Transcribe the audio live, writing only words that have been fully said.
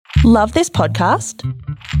Love this podcast?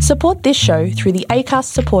 Support this show through the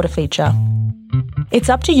Acast supporter feature. It's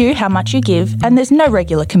up to you how much you give, and there's no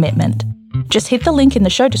regular commitment. Just hit the link in the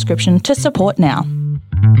show description to support now.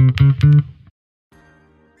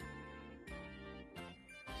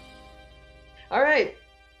 All right.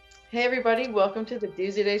 Hey, everybody. Welcome to the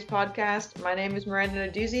Doozy Days podcast. My name is Miranda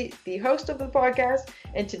Doozy, the host of the podcast.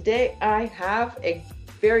 And today I have a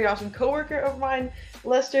very awesome coworker of mine,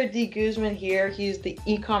 Lester D. Guzman here. He's the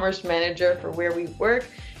e-commerce manager for where we work.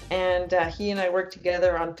 And he and I work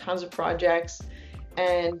together on tons of projects.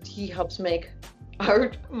 And he helps make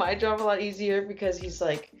my job a lot easier because he's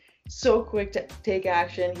like so quick to take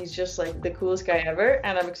action. He's just like the coolest guy ever.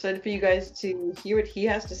 And I'm excited for you guys to hear what he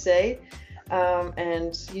has to say.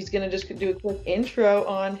 And he's going to just do a quick intro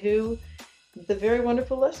on who the very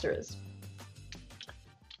wonderful Lester is.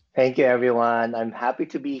 Thank you, everyone. I'm happy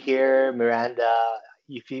to be here, Miranda.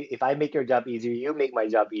 If I make your job easier, you make my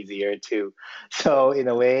job easier too. So in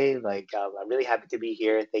a way, I'm really happy to be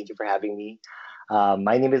here. Thank you for having me.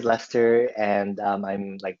 My name is Lester, and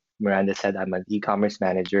I'm, like Miranda said, I'm an e-commerce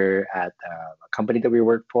manager at a company that we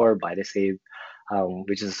work for, VitaSave,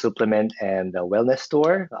 which is a supplement and a wellness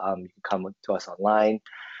store. You can come to us online.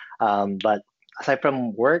 But aside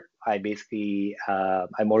from work, I'm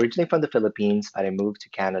originally from the Philippines, but I moved to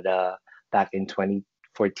Canada back in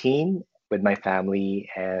 2014 with my family.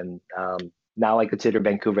 And now I consider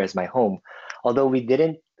Vancouver as my home. Although me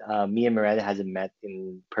and Miranda hasn't met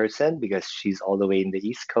in person because she's all the way in the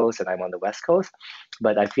East Coast and I'm on the West Coast.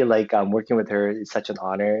 But I feel like working with her is such an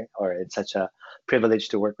honor, or it's such a privilege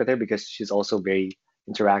to work with her because she's also very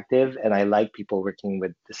interactive. And I like people working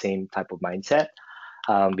with the same type of mindset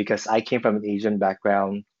because I came from an Asian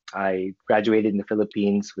background. I graduated in the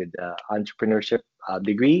Philippines with an entrepreneurship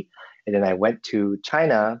degree. And then I went to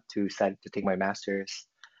China to take my master's.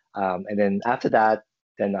 And then after that,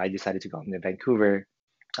 then I decided to go to Vancouver.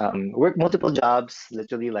 Worked multiple jobs,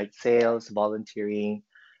 literally like sales, volunteering,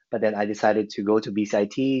 but then I decided to go to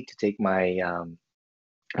BCIT to take my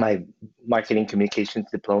my marketing communications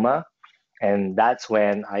diploma, and that's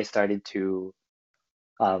when I started to.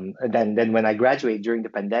 And then when I graduated during the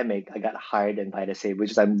pandemic, I got hired in VitaSave,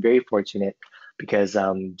 which is I'm very fortunate because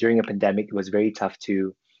during a pandemic it was very tough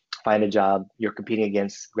to find a job. You're competing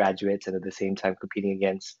against graduates and at the same time competing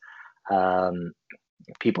against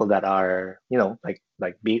people that are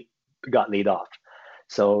got laid off.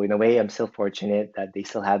 So in a way, I'm still fortunate that they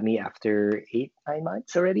still have me after 8-9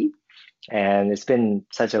 months already, and it's been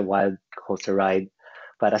such a wild coaster ride.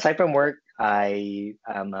 But aside from work, I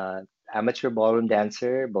am a amateur ballroom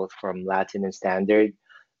dancer, both from Latin and standard.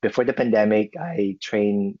 Before the pandemic, I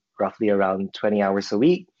trained roughly around 20 hours a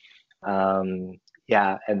week. And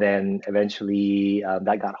then eventually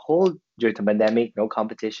that got hold during the pandemic, no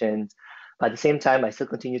competitions. But at the same time, I still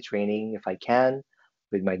continue training if I can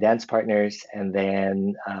with my dance partners. And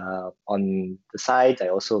then on the side, I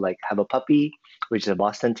also have a puppy, which is a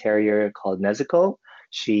Boston Terrier called Nezuko.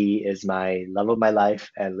 She is my love of my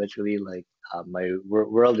life, and literally my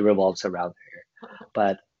world revolves around her.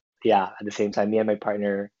 But yeah, at the same time, me and my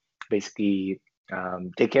partner basically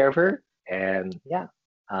take care of her. And yeah,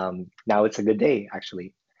 now it's a good day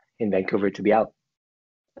actually in Vancouver to be out.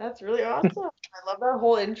 That's really awesome. I love that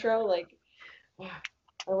whole intro. Wow,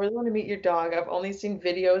 I really want to meet your dog. I've only seen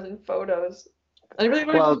videos and photos. I really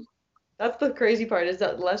want to. Well, That's the crazy part is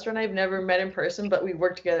that Lester and I have never met in person, but we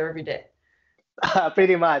work together every day.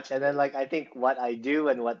 pretty much. And then I think what I do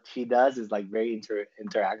and what she does is very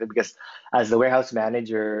interactive because as the warehouse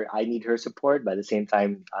manager, I need her support, but at the same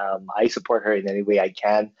time, I support her in any way I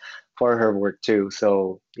can for her work too.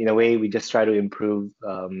 So in a way, we just try to improve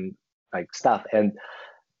stuff. And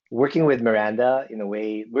working with Miranda, in a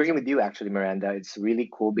way, working with you actually, Miranda, it's really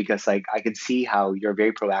cool because I could see how you're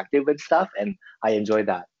very proactive with stuff, and I enjoy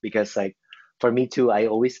that because for me too, I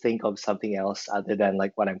always think of something else other than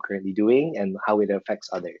what I'm currently doing and how it affects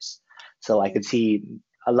others. So I could see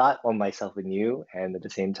a lot on myself in you, and at the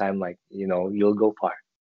same time, you'll go far.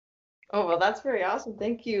 Oh, well, that's very awesome.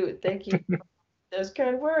 Thank you. Thank you for those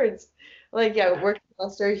kind words. Yeah, working with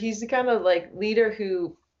Lester, he's the kind of leader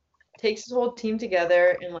who takes his whole team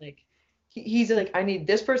together and he's like, I need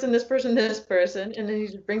this person, this person, this person, and then he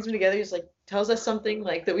just brings them together. He's tells us something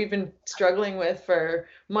that we've been struggling with for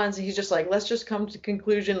months, and he's just let's just come to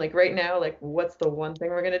conclusion right now, what's the one thing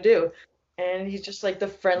we're gonna do? And he's just the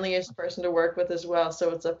friendliest person to work with as well. So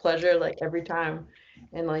it's a pleasure every time,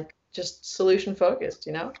 and just solution focused,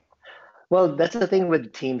 you know? Well, that's the thing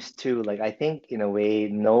with teams too. I think in a way,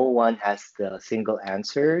 no one has the single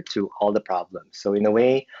answer to all the problems. So in a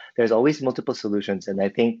way, there's always multiple solutions. And I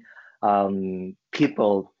think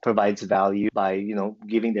people provides value by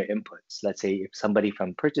giving their inputs. Let's say if somebody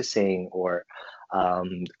from purchasing or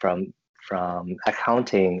from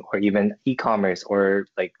accounting or even e-commerce or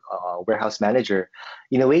like warehouse manager,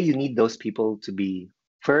 in a way you need those people to be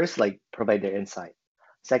first like provide their insight.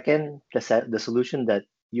 Second, the solution that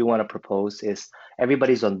you want to propose is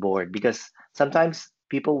everybody's on board, because sometimes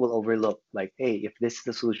people will overlook like, hey, if this is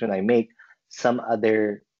the solution I make, some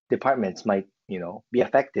other departments might be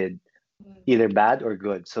affected, Mm. either bad or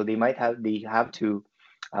good. So they have to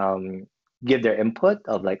um, give their input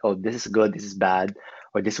of like, oh, this is good, this is bad,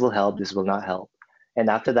 or this will help, this will not help. And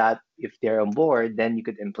after that, if they're on board, then you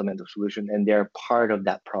could implement the solution, and they're part of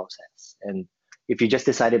that process. And if you just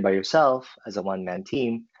decided by yourself as a one-man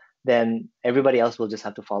team, then everybody else will just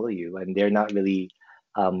have to follow you, and they're not really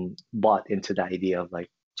bought into the idea of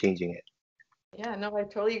like changing it. Yeah, no, I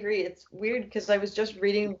totally agree. It's weird because I was just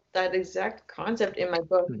reading that exact concept in my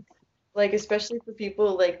book. Mm. Like, especially for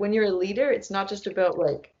people, like when you're a leader, it's not just about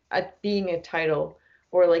like being a title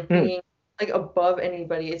or like Mm. being like above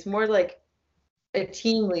anybody. It's more like a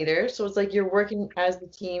team leader. So it's like you're working as the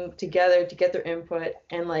team together to get their input.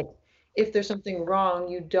 And like if there's something wrong,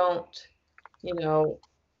 you don't, you know,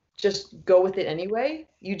 just go with it anyway.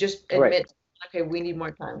 You just Right. admit, okay, we need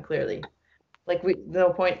more time, clearly. Like we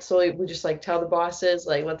no point, so we just like tell the bosses,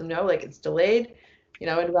 like let them know like it's delayed.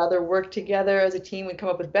 I'd rather work together as a team and come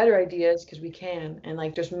up with better ideas because we can, and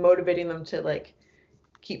like just motivating them to like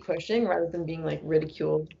keep pushing rather than being like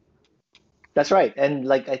ridiculed. That's right. And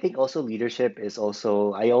like I think also leadership is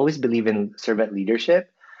also, I always believe in servant leadership.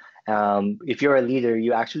 If you're a leader,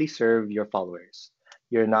 you actually serve your followers.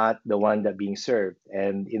 You're not the one that being served.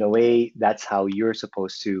 And in a way, that's how you're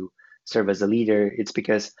supposed to serve as a leader. It's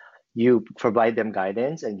because you provide them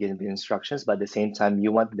guidance and give them instructions, but at the same time,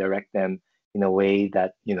 you want to direct them in a way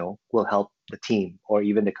that, will help the team or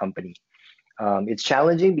even the company. It's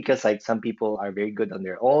challenging because like some people are very good on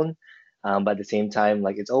their own, but at the same time,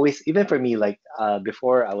 like it's always, even for me, like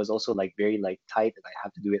before I was also like very like tight and I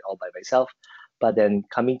have to do it all by myself. But then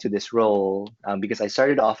coming to this role, because I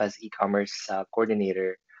started off as e-commerce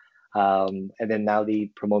coordinator, and then now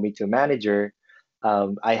they promote me to a manager.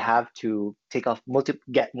 I have to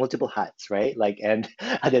get multiple hats, right? Like, and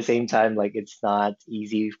at the same time, like it's not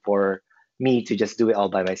easy for me to just do it all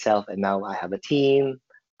by myself. And now I have a team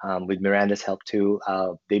with Miranda's help too.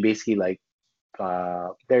 They basically like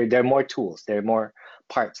there are more tools, there are more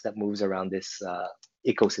parts that moves around this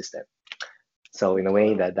ecosystem. So in a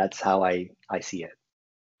way Totally. that's how I see it.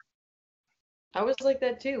 I was like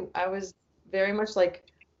that too. I was very much like,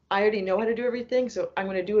 I already know how to do everything, so I'm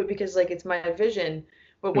going to do it because like it's my vision.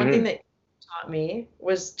 But one thing Hmm. that taught me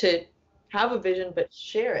was to have a vision but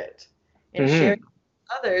share it and share it Hmm.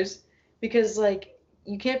 with others, because like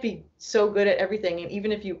you can't be so good at everything, and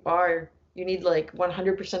even if you are, you need like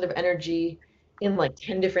 100% of energy in like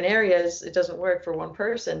 10 different areas. It doesn't work for one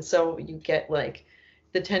person. So you get like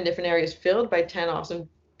the 10 different areas filled by 10 awesome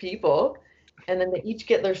people, and then they each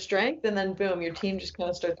get their strength, and then boom, your team just kind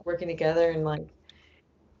of starts working together, and like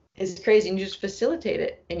it's crazy, and you just facilitate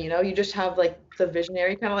it, and you just have like the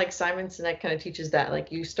visionary, kind of like Simon Sinek kind of teaches that,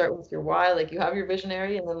 like you start with your why, like you have your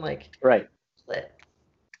visionary, and then like Right. split.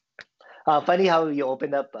 Funny how you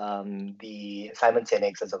opened up the Simon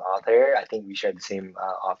Sinek as an author. I think we share the same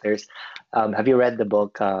authors. Have you read the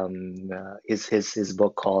book? His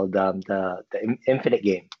book called the Infinite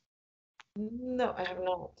Game. No, I have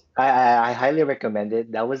not. I highly recommend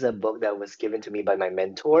it. That was a book that was given to me by my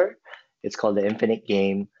mentor. It's called The Infinite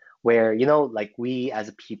Game, where, like we as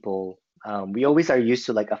a people, we always are used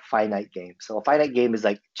to like a finite game. So a finite game is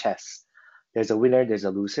like chess. There's a winner, there's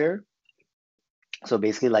a loser. So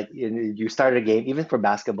basically, like you start a game, even for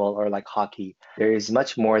basketball or like hockey, there is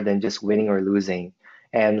much more than just winning or losing.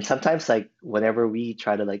 And sometimes, like whenever we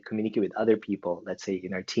try to like communicate with other people, let's say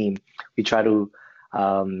in our team, we try to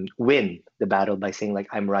win the battle by saying like,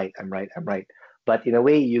 "I'm right, I'm right, I'm right." But in a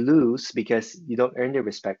way, you lose because you don't earn their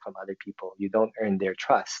respect from other people. You don't earn their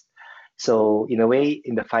trust. So in a way,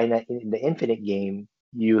 in the infinite game,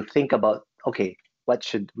 you think about, okay, what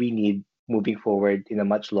should we need moving forward in a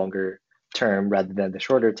much longer term rather than the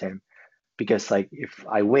shorter term, because like if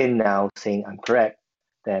I win now saying I'm correct,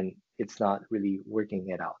 then it's not really working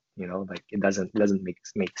it out, like it doesn't make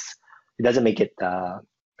it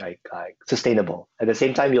like sustainable. At the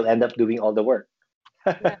same time, you'll end up doing all the work.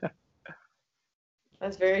 Yeah,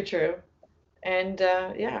 that's very true. And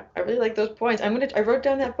yeah, I really like those points. I wrote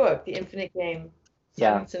down that book, The Infinite Game,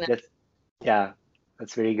 Simon Yeah, Sinek. yeah,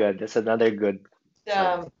 that's very good. That's another good.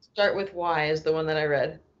 Sorry. Start with Why is the one that I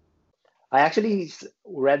read. I actually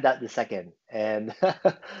read that the second, and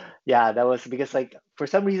Yeah, that was because like for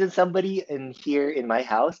some reason somebody in here in my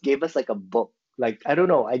house gave us like a book. Like I don't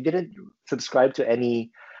know, I didn't subscribe to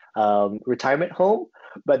any retirement home,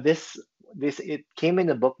 but this it came in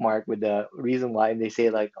a bookmark with the reason why, and they say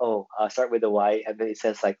like, oh, start with the why, and then it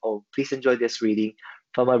says like, oh, please enjoy this reading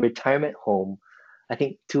from a retirement home. I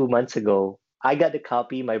think 2 months ago, I got the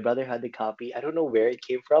copy. My brother had the copy. I don't know where it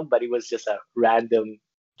came from, but it was just a random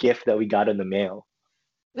gift that we got in the mail.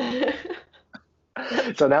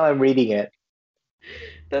 So now I'm reading it.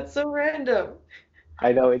 That's so random.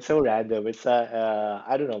 I know it's so random. It's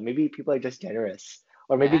I don't know. Maybe people are just generous,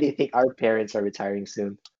 or maybe Yeah, they think our parents are retiring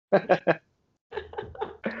soon. that's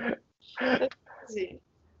crazy.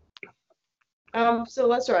 So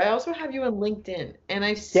Lester, I also have you on LinkedIn, and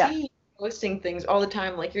I Yeah, see you posting things all the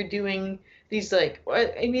time. Like you're doing these, like,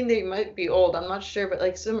 I mean, they might be old, I'm not sure, but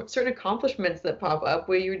like some certain accomplishments that pop up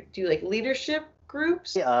where you do like leadership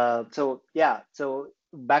groups. so yeah, so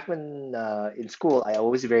back when in school, I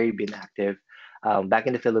always very been active. Back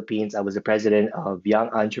in the Philippines, I was the president of Young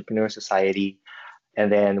Entrepreneur Society,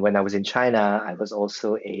 and then when I was in China, I was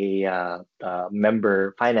also a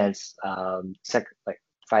member finance like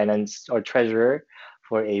finance or treasurer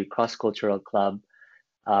for a cross-cultural club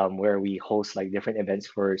where we host like different events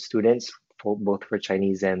for students, for both for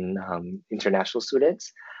Chinese and international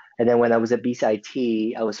students. And then when I was at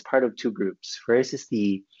BCIT, I was part of two groups. First is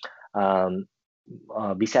the um,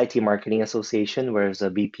 BCIT Marketing Association, where I was a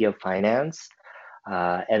VP of Finance.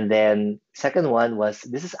 And then second one was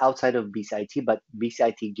this is outside of BCIT, but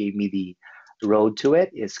BCIT gave me the road to it.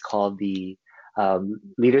 It's called the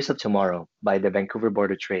Leaders of Tomorrow by the Vancouver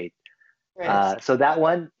Board of Trade. Right. So that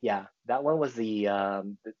one, yeah, that one was the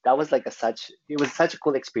that was like a such it was such a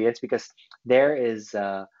cool experience because there is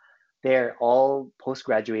they're all post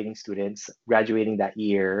graduating students graduating that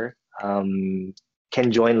year can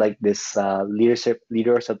join like this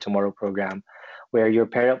Leaders of Tomorrow program where you're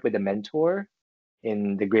paired up with a mentor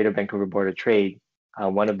in the Greater Vancouver Board of Trade,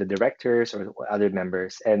 one of the directors or other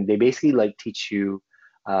members, and they basically like teach you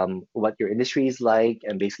what your industry is like,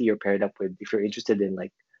 and basically you're paired up with if you're interested in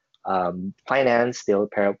like finance, they'll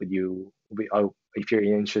pair up with you. If you're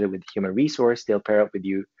interested with human resource, they'll pair up with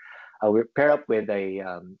you. We pair up with a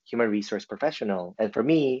human resource professional. And for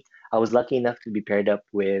me, I was lucky enough to be paired up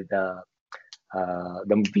with the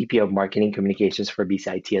VP of Marketing Communications for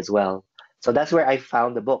BCIT as well. So that's where I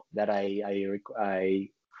found the book that I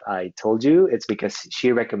told you. It's because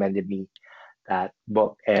she recommended me that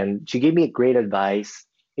book, and she gave me great advice.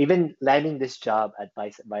 Even landing this job at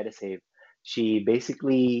VitaSave, she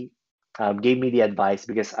basically gave me the advice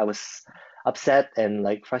because I was upset and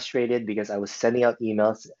like frustrated because I was sending out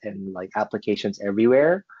emails and like applications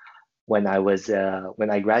everywhere when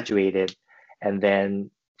I graduated, and then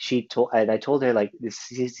I told her like it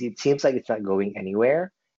seems like it's not going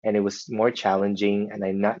anywhere, and it was more challenging, and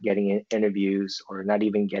I'm not getting interviews or not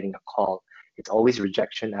even getting a call. It's always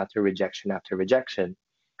rejection after rejection after rejection.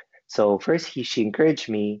 So first she encouraged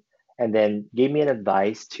me, and then gave me an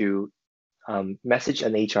advice to message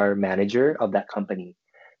an HR manager of that company.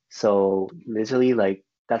 So literally, like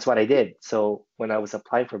that's what I did. So when I was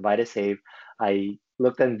applying for VitaSave, I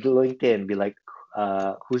looked on LinkedIn, be like,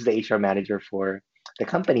 who's the HR manager for the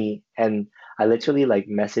company? And I literally like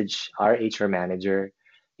message our HR manager,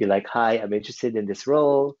 be like, hi, I'm interested in this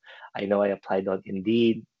role. I know I applied on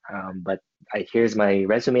Indeed, but here's my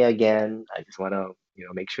resume again. I just want to,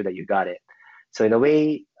 make sure that you got it. So in a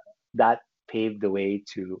way, that paved the way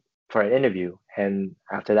to for an interview. And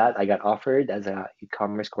after that, I got offered as a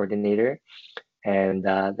e-commerce coordinator, and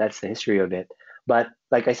that's the history of it. But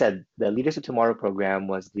like I said, the Leaders of Tomorrow program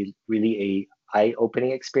was really a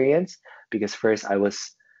eye-opening experience because first I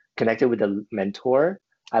was connected with a mentor.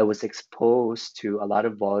 I was exposed to a lot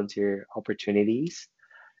of volunteer opportunities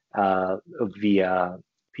uh, via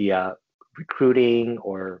via recruiting,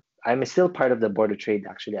 or I'm still part of the board of trade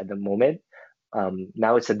actually at the moment.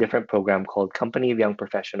 Now it's a different program called Company of Young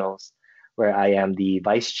Professionals, where I am the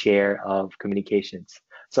vice chair of communications.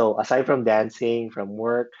 So aside from dancing, from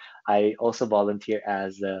work, I also volunteer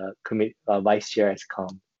as a vice chair as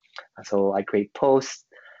com. So I create posts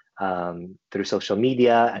through social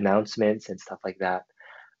media, announcements, and stuff like that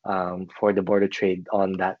for the Board of Trade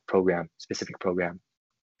on that specific program.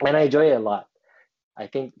 And I enjoy it a lot. I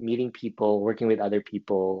think meeting people, working with other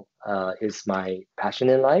people is my passion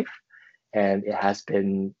in life. And it has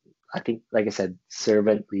been, I think, like I said,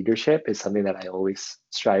 servant leadership is something that I always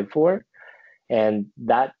strive for. And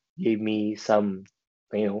that gave me some,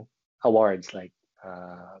 awards. Like,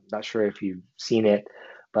 not sure if you've seen it,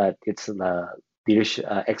 but it's the Leadership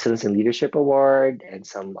Excellence in Leadership Award and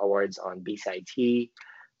some awards on BCIT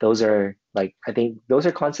those are like, I think those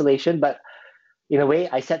are consolation, but in a way,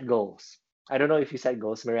 I set goals. I don't know if you set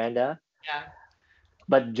goals, Miranda, Yeah.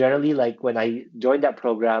 but generally, like when I joined that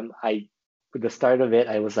program, at the start of it,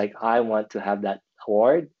 I was like, I want to have that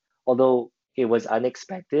award. Although it was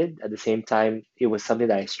unexpected, at the same time, it was something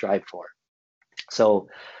that I strive for. So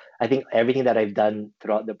I think everything that I've done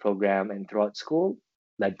throughout the program and throughout school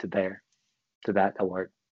led to that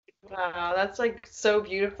award. Wow, that's like so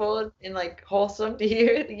beautiful and like wholesome to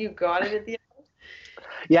hear that you got it at the end.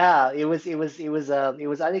 Yeah, it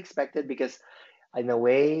was unexpected because in a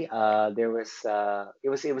way, there was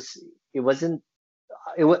it wasn't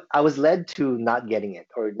I was led to not getting it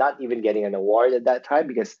or not even getting an award at that time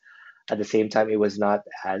because at the same time it was not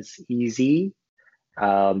as easy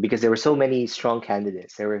because there were so many strong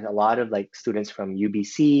candidates. There were a lot of like students from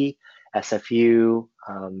UBC, SFU,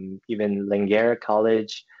 even Langara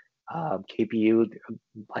College, KPU.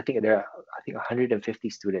 I think 150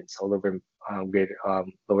 students all over greater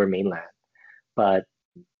Lower Mainland, but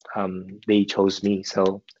they chose me,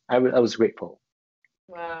 so I was grateful.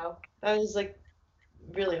 Wow, that is like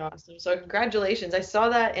really awesome. So congratulations. I saw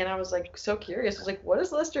that and I was like so curious. I was like, what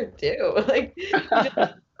does Lester do? Like he just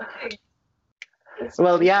it's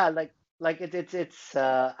Well, really yeah, like it's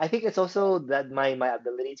I think it's also that my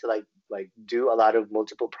ability to like do a lot of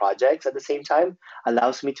multiple projects at the same time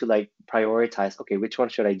allows me to like prioritize, okay, which one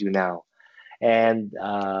should I do now? And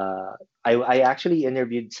I actually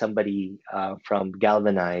interviewed somebody from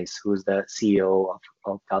Galvanize, who's the CEO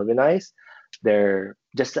of Galvanize. They're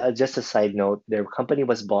just a side note, their company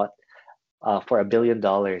was bought for $1 billion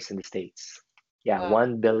in the States. Yeah, wow.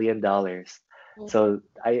 $1 billion. So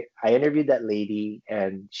I interviewed that lady,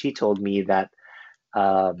 and she told me that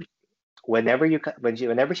um, whenever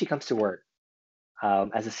she comes to work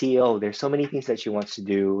as a CEO, there's so many things that she wants to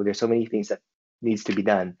do. There's so many things that needs to be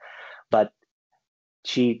done, but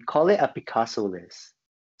she called it a Picasso list.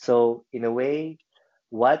 So in a way,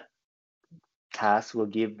 what task will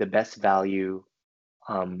give the best value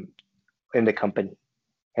um, in the company?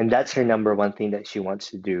 And that's her number one thing that she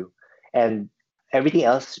wants to do. And everything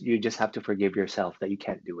else, you just have to forgive yourself that you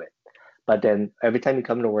can't do it. But then every time you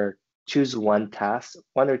come to work, choose one task,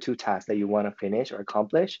 one or two tasks that you want to finish or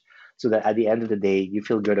accomplish so that at the end of the day, you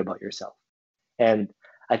feel good about yourself. And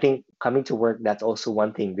I think coming to work, that's also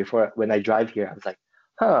one thing. Before, when I drive here, I was like,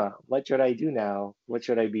 what should I do now? What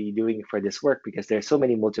should I be doing for this work? Because there's so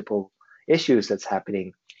many multiple issues that's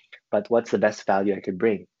happening, but what's the best value I could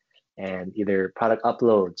bring? And either product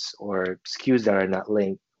uploads or SKUs that are not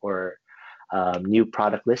linked or new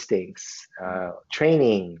product listings,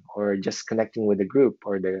 training, or just connecting with the group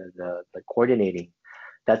or the coordinating.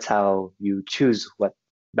 That's how you choose what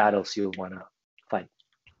battles you want to fight.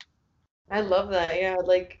 I love that. Yeah,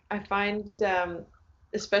 like I find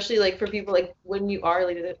especially like for people like when you are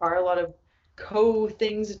like there are a lot of co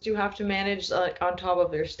things that you have to manage like on top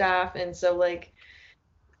of their staff and so like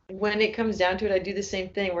when it comes down to it I do the same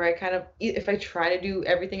thing where I kind of if I try to do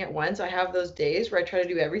everything at once I have those days where I try to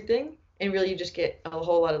do everything and really you just get a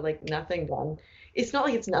whole lot of like nothing done. It's not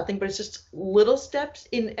like it's nothing, but it's just little steps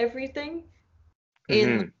in everything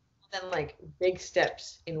in Hmm. than like big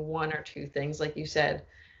steps in one or two things, like you said.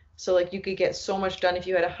 So like you could get so much done if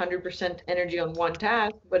you had 100% energy on one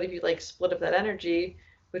task, but if you like split up that energy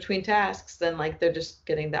between tasks, then like they're just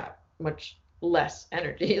getting that much less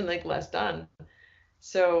energy and like less done.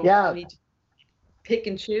 So you Yeah, need to pick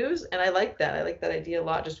and choose, and I like that. I like that idea a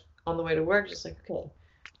lot. Just on the way to work, just like okay,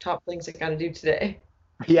 top things I got to do today.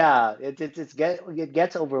 yeah, it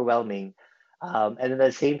gets overwhelming. And at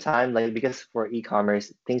the same time, like because for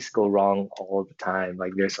e-commerce, things go wrong all the time.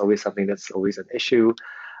 Like there's always something that's always an issue.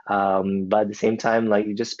 But at the same time, like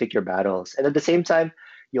you just pick your battles. And at the same time,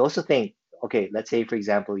 you also think, okay, let's say for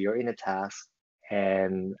example, you're in a task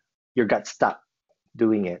and you got stuck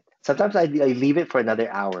doing it. Sometimes I leave it for another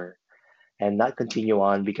hour and not continue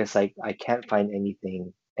on because like I can't find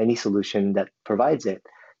any solution that provides it.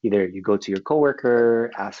 Either you go to your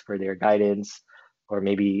coworker, ask for their guidance, or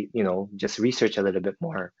maybe, just research a little bit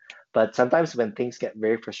more. But sometimes when things get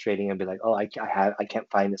very frustrating and be like, oh, I can't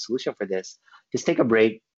find a solution for this, just take a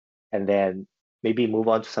break and then maybe move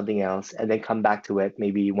on to something else and then come back to it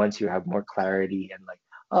maybe once you have more clarity and like,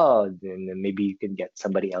 oh, then maybe you can get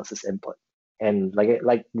somebody else's input. And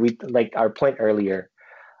like our point earlier,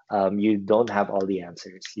 you don't have all the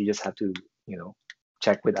answers. You just have to, you know,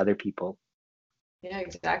 check with other people. Yeah,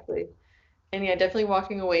 exactly. And yeah, definitely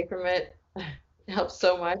walking away from it helps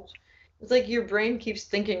so much. It's like your brain keeps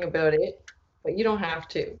thinking about it, but you don't have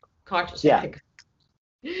to consciously Yeah, think.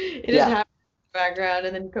 It just yeah, happens in the background,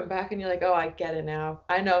 and then you come back and you're like, "Oh, I get it now.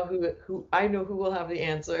 I know who will have the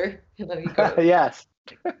answer," and then you go. yes.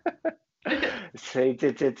 So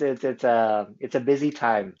it's a busy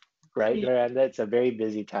time, right, Yeah. Miranda? It's a very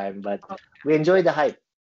busy time, but we enjoy the hype.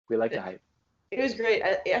 We like the It hype. it was great.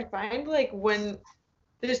 I find like when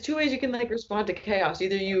there's two ways you can like respond to chaos.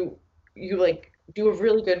 Either you like do a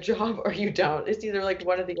really good job or you don't. It's either like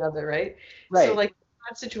one or the other, right? So Right. like we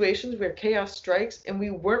had situations where chaos strikes and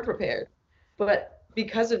we weren't prepared. But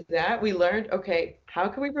because of that, we learned, okay, how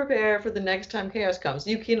can we prepare for the next time chaos comes?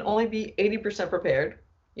 You can only be 80% prepared,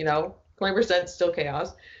 20% still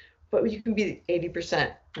chaos, but you can be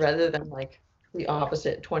 80% rather than like the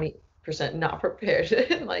opposite, 20% not prepared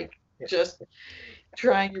and like Yeah. just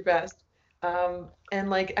trying your best. And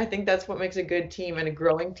like I think that's what makes a good team and a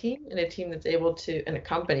growing team and a team that's able to and a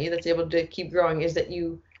company that's able to keep growing is that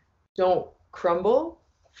you don't crumble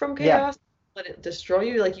from Yeah. chaos, let it destroy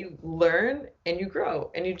you. Like you learn and you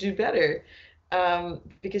grow and you do better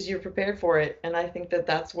because you're prepared for it. And I think that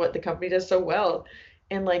that's what the company does so well.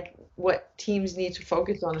 And like what teams need to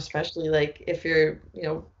focus on, especially like if you're,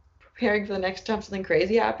 preparing for the next time something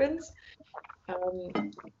crazy happens.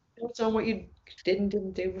 Um, Focus on what you didn't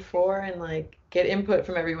do before and like get input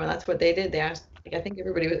from everyone. That's what they did. They asked, like, I think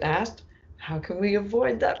everybody was asked, how can we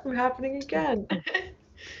avoid that from happening again?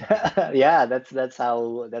 Yeah, that's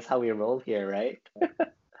how we roll here, right?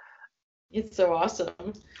 It's so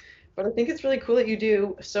awesome. But I think it's really cool that you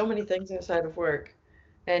do so many things outside of work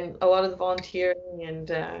and a lot of the volunteering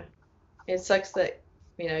and it sucks that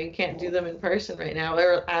you can't do them in person right now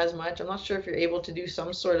or as much. I'm not sure if you're able to do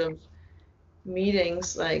some sort of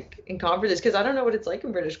meetings like in conferences because I don't know what it's like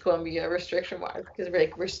in British Columbia restriction wise because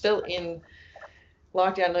we're still in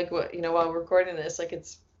lockdown like what while we're recording this like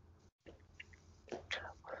it's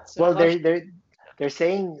so I'm Well, not they're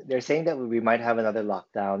saying that we might have another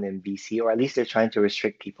lockdown in BC, or at least they're trying to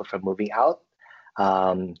restrict people from moving out.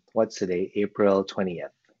 What's today? April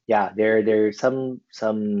 20th. Yeah, there's some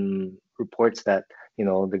reports that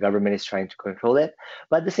the government is trying to control it,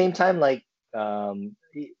 but at the same time, like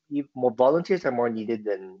more volunteers are more needed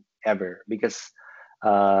than ever because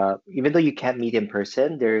even though you can't meet in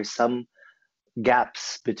person, there's some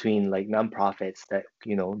gaps between like nonprofits that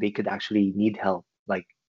they could actually need help. Like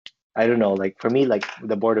I don't know, like for me, like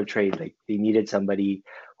the board of trade, like they needed somebody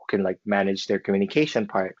who can like manage their communication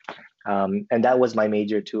part. And that was my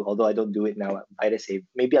major too, although I don't do it now at VitaSave,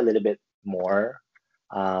 maybe a little bit more.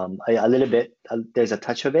 A little bit, there's a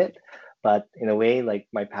touch of it, but in a way, like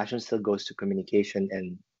my passion still goes to communication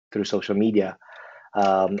and through social media.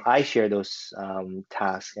 I share those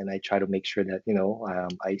tasks and I try to make sure that,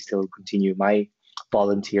 I still continue my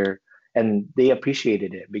volunteer and they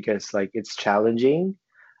appreciated it because like it's challenging.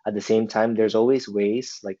 At the same time, there's always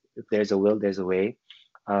ways, like if there's a will, there's a way.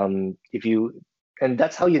 If you, and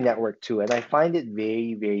that's how you network too. And I find it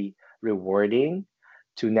very, very rewarding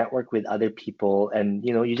to network with other people and,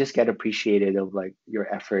 you just get appreciated of like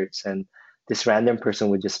your efforts and this random person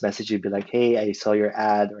would just message you, be like, hey, I saw your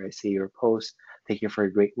ad or I see your post. Thank you for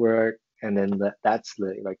your great work. And then that's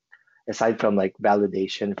like, aside from like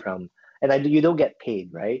validation from, and you don't get paid,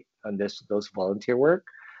 right? On those volunteer work.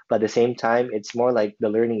 But at the same time, it's more like the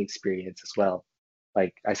learning experience as well.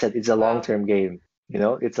 Like I said, it's a wow. long-term game,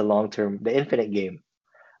 it's a long-term, the infinite game.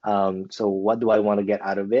 So what do I want to get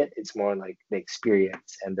out of it? It's more like the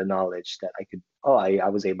experience and the knowledge that I could, oh, I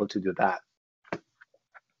was able to do that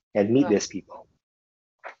and meet Wow, these people.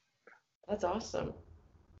 that's awesome.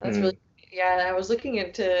 That's really Mm. yeah. And I was looking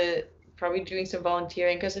into probably doing some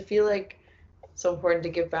volunteering because I feel like it's so important to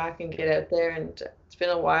give back and get out there. And it's been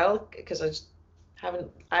a while because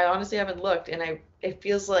I honestly haven't looked, and it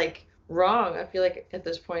feels like wrong. I feel like at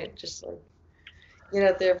this point, just like get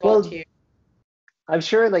out there, Well, volunteer. I'm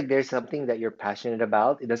sure like there's something that you're passionate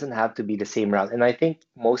about. It doesn't have to be the same route. And I think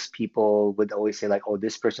most people would always say like, oh,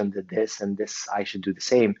 this person did this and this, I should do the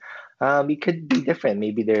same. It could be different.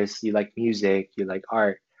 Maybe you like music, you like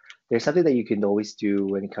art. There's something that you can always do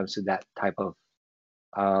when it comes to that type of.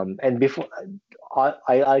 And before,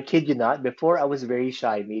 I kid you not, before I was very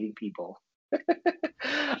shy meeting people.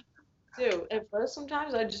 Too. At first,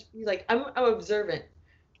 sometimes I'd just be like, I'm observant.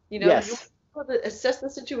 You Yes. want to assess the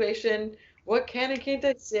situation. What can and can't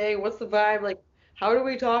I say? What's the vibe? Like, how are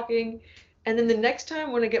we talking? And then the next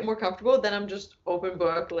time when I get more comfortable, then I'm just open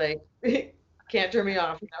book, like, can't turn me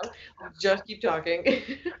off. Just keep talking.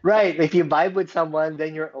 Right. If you vibe with someone,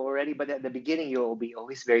 then you're already, but at the beginning, you'll be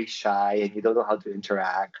always very shy and you don't know how to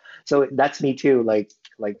interact. So that's me too. Like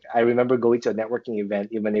I remember going to a networking event,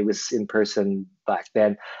 even it was in person back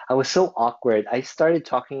then. I was so awkward. I started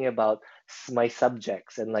talking about my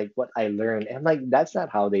subjects and like what I learned. And like that's not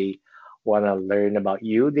how they want to learn about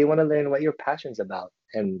you. They want to learn what your passion's about.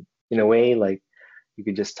 And in a way, like You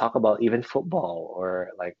could just talk about even football or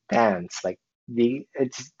like dance. Like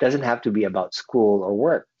it doesn't have to be about school or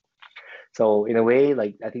work. So in a way,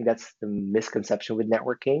 like I think that's the misconception with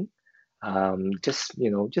networking. Just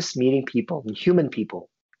just meeting people, human people.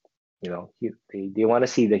 They want to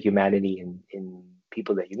see the humanity in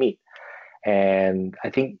people that you meet. And I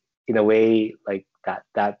think in a way, like that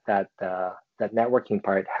networking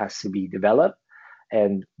part has to be developed.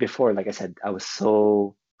 And before, like I said, I was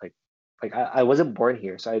so I wasn't born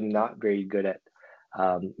here, so I'm not very good at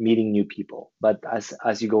meeting new people. But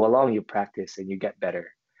as you go along, you practice and you get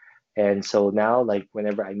better. And so now, like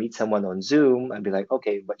whenever I meet someone on Zoom, I'd be like,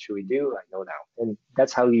 okay, what should we do? I know now, and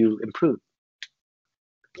that's how you improve.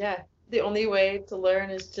 Yeah, the only way to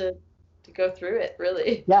learn is to go through it,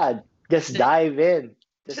 really. Yeah, just dive in,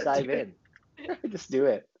 just Just do dive it. in, just do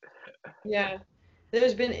it. Yeah.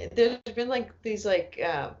 There's been like these like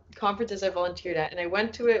conferences I volunteered at, and I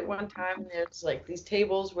went to it one time, and there's like these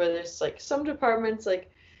tables where there's like some departments like,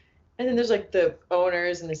 and then there's like the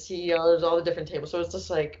owners and the CEOs, all the different tables. So it's just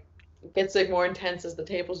like it gets like more intense as the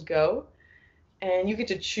tables go, and you get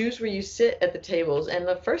to choose where you sit at the tables. And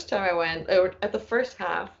the first time I went, or at the first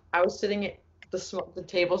half, I was sitting at the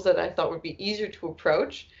tables that I thought would be easier to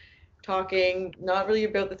approach, talking not really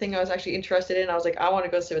about the thing I was actually interested in. I was like, I want to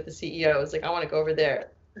go sit with the CEO. I was like, I want to go over there,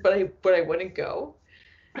 but I wouldn't go.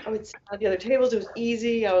 I would sit at the other tables. It was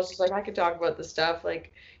easy. I was just like, I could talk about the stuff,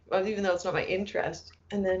 like, well, even though it's not my interest.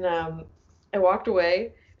 And then I walked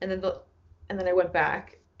away, and then I went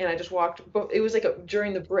back, and I just walked. But it was like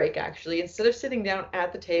during the break, actually. Instead of sitting down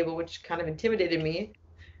at the table, which kind of intimidated me,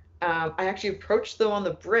 I actually approached them on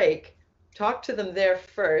the break, talked to them there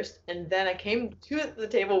first, and then I came to the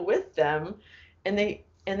table with them, and then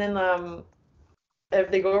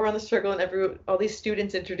they go around the circle, and all these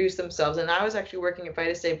students introduce themselves. And I was actually working at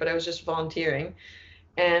VitaSafe, but I was just volunteering.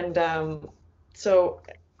 And so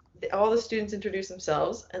all the students introduced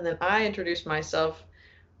themselves, and then I introduced myself.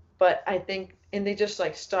 But I think, and they just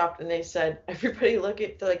like stopped and they said, everybody look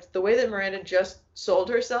at like the way that Miranda just sold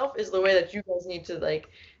herself is the way that you guys need to like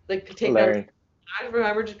take notes. Learn. I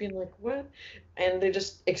remember just being like, what? And they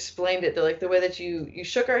just explained it. They're like, the way that you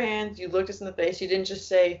shook our hands, you looked us in the face, you didn't just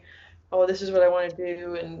say, oh, this is what I want to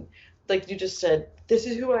do, and like you just said, this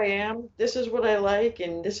is who I am, this is what I like,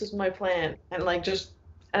 and this is my plan, and like just,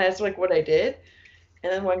 and that's like what I did.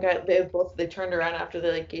 And then one guy, they turned around after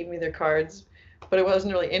they like gave me their cards, but I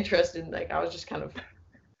wasn't really interested. Like I was just kind of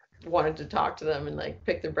wanted to talk to them and like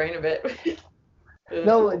pick their brain a bit. It was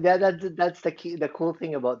No, cool. that's the key. The cool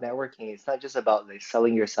thing about networking, it's not just about like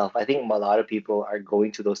selling yourself. I think a lot of people are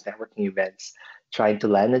going to those networking events trying to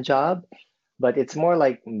land a job, but it's more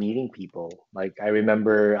like meeting people. Like I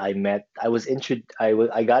remember I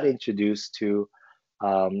got introduced to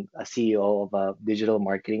a CEO of a digital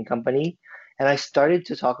marketing company, and I started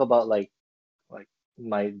to talk about like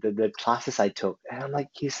the classes I took, and I'm like,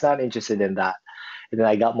 he's not interested in that. And then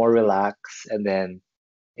I got more relaxed, and then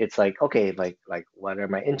it's like, okay, like what are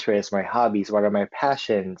my interests, my hobbies, what are my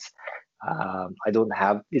passions? I don't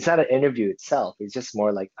have. It's not an interview itself. It's just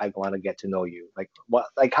more like I want to get to know you,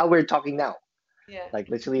 like how we're talking now, Yeah. like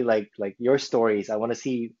literally like your stories. I want to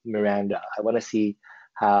see Miranda. I want to see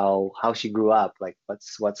how she grew up. Like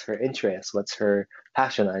what's her interest, what's her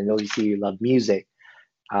passion. I know you love music,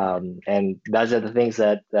 and those are the things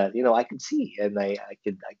that I could see and I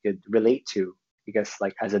could relate to, because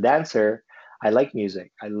like as a dancer, I like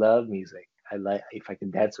music. I love music. I like, if I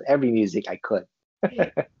could dance to every music I could.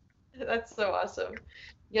 That's so awesome.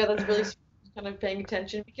 Yeah, that's really kind of paying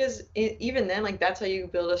attention, because even then, like that's how you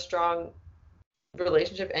build a strong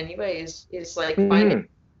relationship anyway, is like finding Hmm.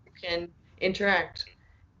 you can interact.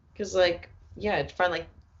 Because like, yeah, to find like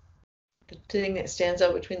the thing that stands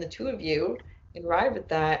out between the two of you and ride with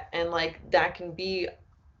that, and like that can be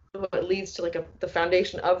what leads to like the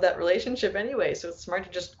foundation of that relationship anyway. So it's smart to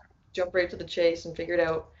just jump right to the chase and figure it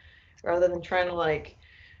out, rather than trying to like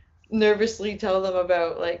nervously tell them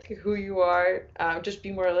about like who you are. Just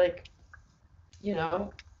be more like, you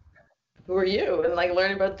know, who are you, and like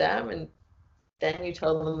learn about them, and then you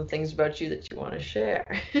tell them the things about you that you want to share.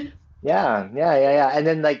 Yeah, yeah, yeah, yeah. And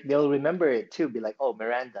then like they'll remember it too. Be like, oh,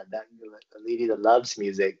 Miranda, that the lady that loves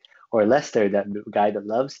music, or Lester, that guy that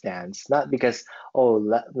loves dance. Not because, oh,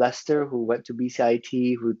 Lester who went to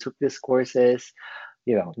BCIT, who took these courses.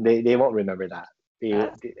 They won't remember that.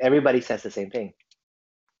 That's Everybody says the same thing.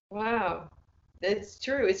 wow. It's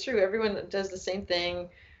true. It's true. Everyone does the same thing.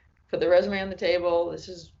 Put the resume on the table. This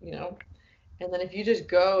is, and then if you just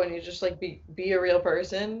go and you just like be a real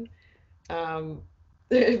person, um,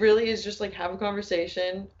 it really is just like have a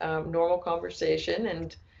conversation, normal conversation,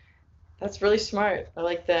 and that's really smart. I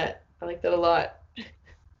like that. I like that a lot.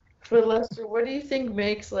 But Lester, what do you think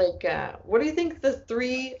makes what do you think the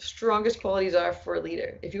three strongest qualities are for a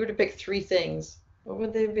leader? If you were to pick three things, what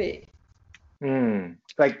would they be?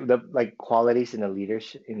 Like the like qualities in a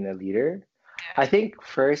leadership in a leader. I think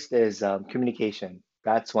first is communication.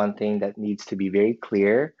 That's one thing that needs to be very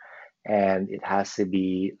clear, and it has to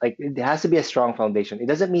be it has to be a strong foundation. It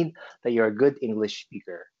doesn't mean that you're a good English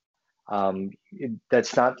speaker.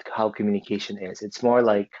 That's not how communication is. It's more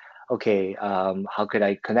like, okay, how could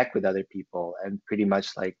I connect with other people and pretty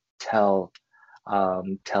much like tell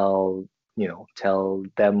tell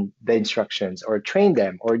them the instructions or train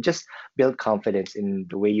them or just build confidence in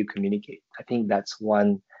the way you communicate. I think that's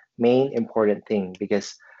one main important thing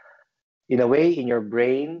because in a way in your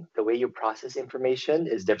brain the way you process information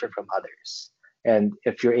is different from others, and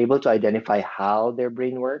if you're able to identify how their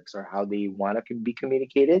brain works or how they want to be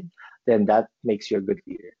communicated, then that makes you a good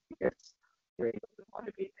leader because you're able to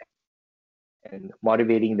motivate them, and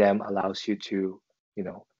motivating them allows you to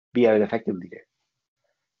be an effective leader.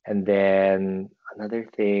 And then another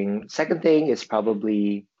thing, second thing is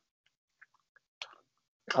probably,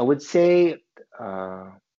 I would say, uh,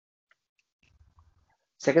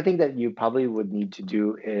 second thing that you probably would need to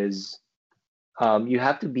do is you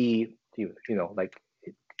have to be,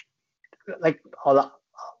 like a, lot,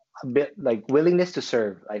 a bit like willingness to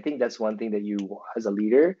serve. I think that's one thing that you,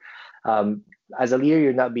 um, as a leader,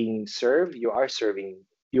 you're not being served, you are serving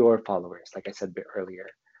your followers, like I said a bit earlier.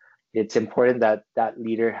 It's important that that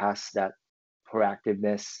leader has that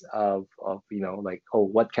proactiveness of like, oh,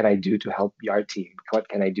 what can I do to help our team, what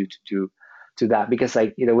can I do to that, because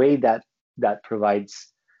like in a way that that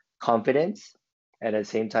provides confidence and at the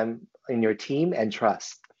same time in your team and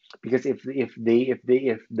trust, because if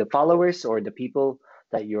the followers or the people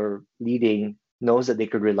that you're leading knows that they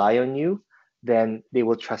could rely on you, then they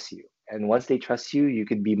will trust you, and once they trust you, you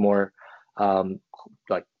could be more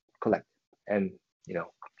like collected, and you know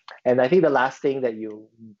and I think the last thing that you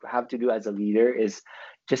have to do as a leader is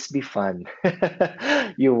just be fun.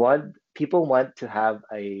 People want to have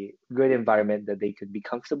a good environment that they could be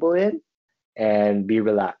comfortable in and be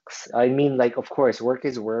relaxed. I mean, like, of course, work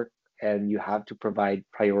is work, and you have to provide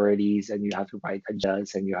priorities, and you have to provide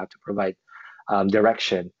agendas, and you have to provide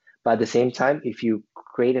direction. But at the same time, if you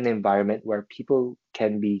create an environment where people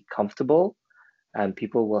can be comfortable and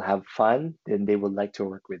people will have fun, then they would like to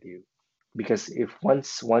work with you. Because if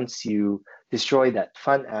once you destroy that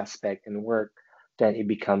fun aspect in work, then it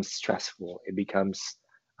becomes stressful. It becomes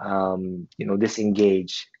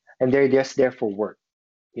disengaged, and they're just there for work.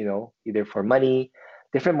 Either for money,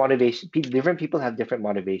 different motivation. Different people have different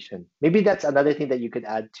motivation. Maybe that's another thing that you could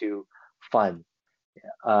add to fun.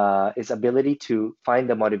 Is ability to find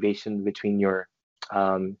the motivation between your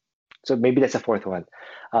um, so maybe that's a fourth one,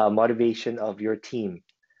 motivation of your team.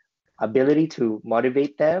 Ability to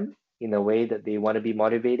motivate them in a way that they want to be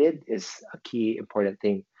motivated is a key important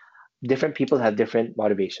thing. Different people have different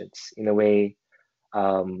motivations. In a way,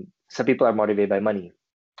 some people are motivated by money.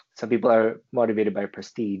 Some people are motivated by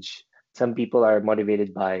prestige. Some people are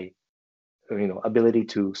motivated by ability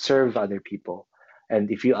to serve other people. And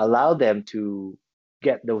if you allow them to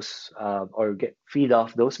get those or get feed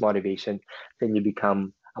off those motivation, then you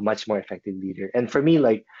become a much more effective leader. And for me,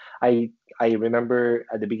 like i I remember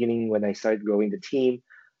at the beginning when I started growing the team,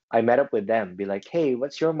 I met up with them, be like, hey,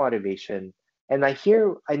 what's your motivation? And if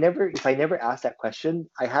I never ask that question,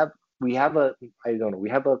 we have a I don't know, we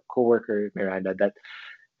have a coworker, Miranda, that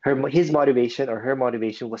his motivation or her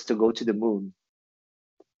motivation was to go to the moon.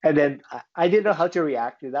 And then I didn't know how to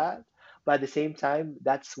react to that. But at the same time,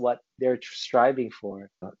 that's what they're striving for.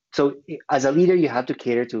 So as a leader, you have to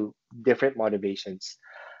cater to different motivations.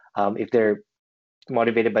 If they're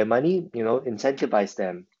motivated by money, incentivize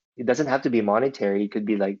them. It doesn't have to be monetary. It could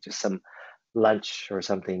be like just some lunch or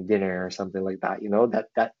something, dinner or something like that.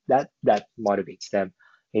 That motivates them.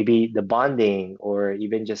 Maybe the bonding, or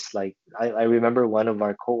even just like I remember one of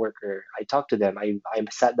our coworker. I talked to them. I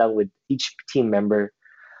sat down with each team member,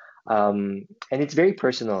 and it's very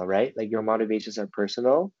personal, right? Like your motivations are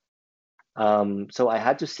personal. So I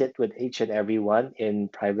had to sit with each and every one in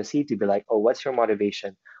privacy to be like, oh, what's your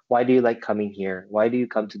motivation? Why do you like coming here? Why do you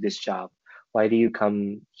come to this job? Why do you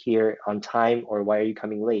come here on time, or why are you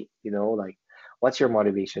coming late? Like, what's your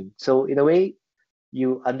motivation? So in a way,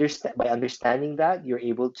 you understand by understanding that you're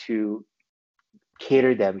able to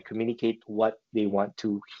cater them, communicate what they want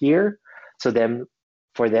to hear, so them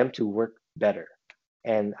for them to work better.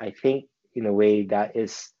 And I think in a way that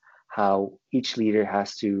is how each leader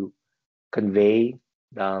has to convey,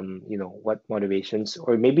 what motivations,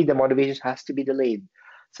 or maybe the motivations has to be delayed.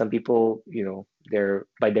 Some people, they're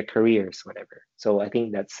by their careers, whatever. So I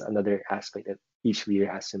think that's another aspect that each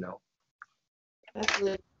leader has to know. That's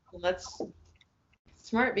really cool. That's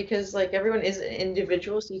smart because like everyone is an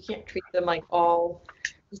individual, so you can't treat them like all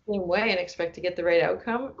the same way and expect to get the right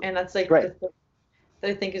outcome. And that's like the Right. thing that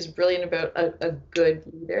I think is brilliant about a good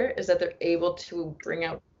leader is that they're able to bring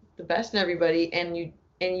out the best in everybody, and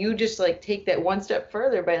you just like take that one step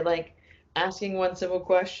further by like asking one simple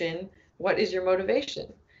question, what is your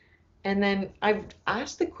motivation? And then I've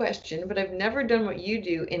asked the question, but I've never done what you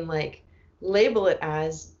do in like label it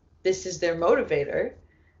as this is their motivator.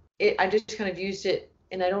 I just kind of used it,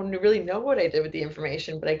 and I don't really know what I did with the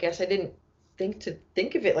information, but I guess I didn't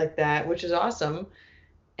think of it like that, which is awesome.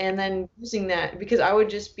 And then using that because I would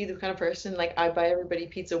just be the kind of person like I buy everybody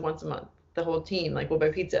pizza once a month, the whole team like we'll buy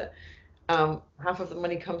pizza. Half of the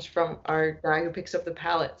money comes from our guy who picks up the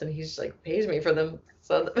pallets, and he's like pays me for them,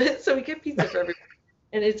 so so we get pizza for everybody,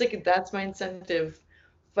 and it's like that's my incentive.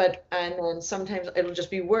 But and then sometimes it'll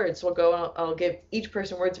just be words. So I'll go and I'll give each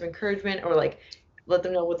person words of encouragement or like let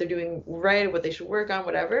them know what they're doing right, what they should work on,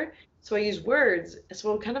 whatever. So I use words.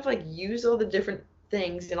 So I'll kind of like use all the different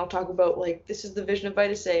things and I'll talk about like this is the vision of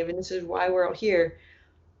VitaSave and this is why we're all here.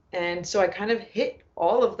 And so I kind of hit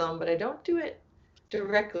all of them, but I don't do it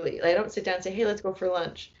directly. I don't sit down and say, hey, let's go for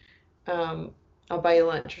lunch. Um, I'll buy you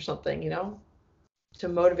lunch or something, to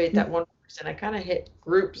motivate that one person. I kind of hit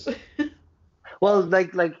groups. Well,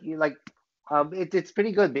 it's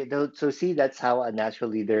pretty good. So see, that's how a natural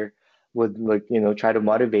leader would like, try to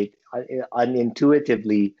motivate.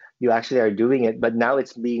 Unintuitively, you actually are doing it, but now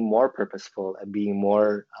it's being more purposeful and being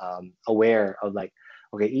more aware of like,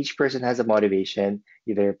 okay, each person has a motivation,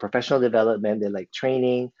 either professional development, they like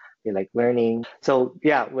training, they like learning. So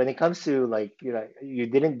yeah, when it comes to like, you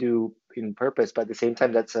didn't do in purpose, but at the same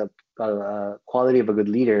time, that's a quality of a good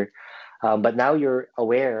leader. But now you're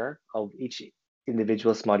aware of each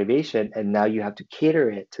individual's motivation, and now you have to cater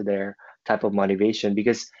it to their type of motivation.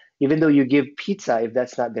 Because even though you give pizza, if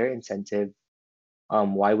that's not their incentive,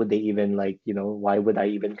 why would they even like, why would I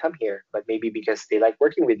even come here? But maybe because they like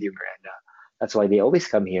working with you, Miranda. That's why they always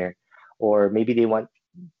come here. Or maybe they want,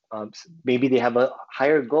 maybe they have a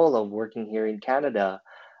higher goal of working here in Canada.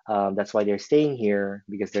 That's why they're staying here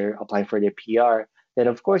because they're applying for their PR. Then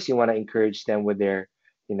of course you want to encourage them with their,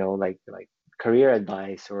 like career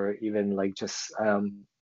advice or even like just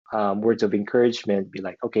words of encouragement. Be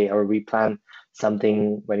like, okay, or we plan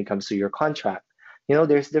something when it comes to your contract.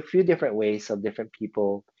 There's a few different ways of different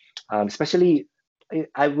people, especially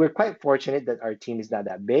we're quite fortunate that our team is not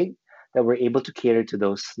that big, that we're able to cater to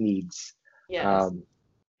those needs. Yes, Um,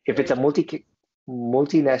 if it's very a true.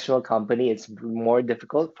 multinational company, it's more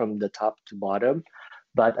difficult from the top to bottom.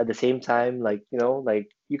 But at the same time, like like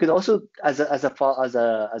you could also as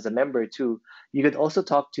a member too, you could also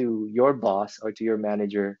talk to your boss or to your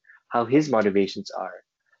manager how his motivations are.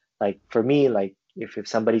 Like for me, like if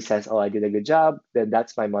somebody says, "Oh, I did a good job," then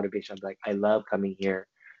that's my motivation. I'm like, I love coming here,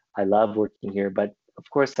 I love working here. But of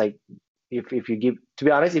course, like if you give, to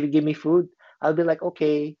be honest, if you give me food, I'll be like,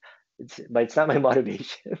 okay, but it's not my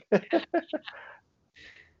motivation,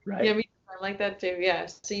 Yeah, right? me too. I'm like that too. Yeah.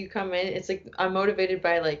 So you come in, it's like I'm motivated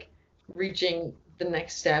by like reaching the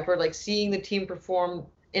next step or like seeing the team perform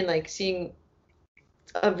and like seeing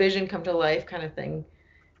a vision come to life kind of thing.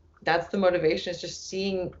 That's the motivation. It's just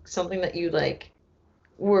seeing something that you like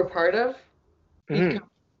were a part of Mhm. become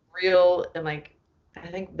real and like I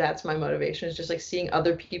think that's my motivation is just like seeing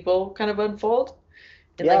other people kind of unfold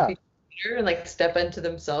and like Yeah. be better and like step into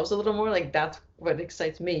themselves a little more. Like that's what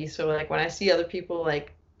excites me. So like when I see other people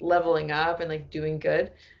like leveling up and like doing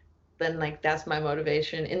good, then like that's my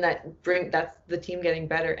motivation. And that's the team getting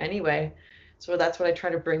better anyway. So that's what I try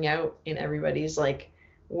to bring out in everybody's like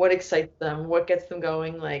what excites them, what gets them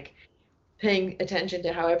going, like paying attention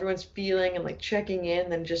to how everyone's feeling and like checking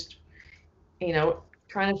in and just you know,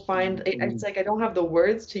 trying to find it's Mm, like I don't have the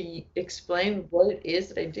words to explain what it is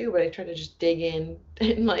that I do, but I try to just dig in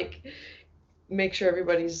and like make sure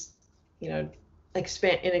everybody's, you know,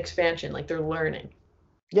 expansion, like they're learning.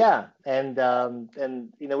 yeah, and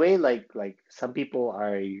in a way, like some people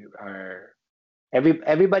are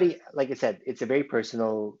everybody, like I said, it's a very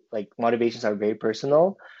personal, like motivations are very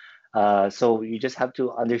personal. So you just have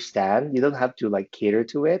to understand. You don't have to like cater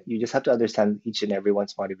to it. You just have to understand each and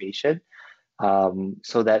everyone's motivation,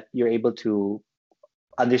 so that you're able to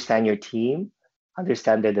understand your team,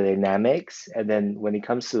 understand the dynamics, and then when it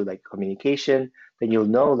comes to like communication, then you'll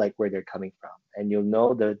know like where they're coming from, and you'll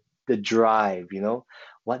know the drive.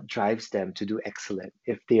 What drives them to do excellent.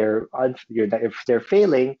 If if they're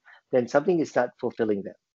failing, then something is not fulfilling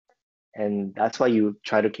them, and that's why you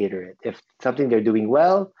try to cater it. If something they're doing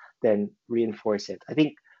well, then reinforce it. I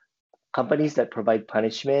think companies that provide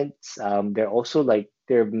punishments, they're also like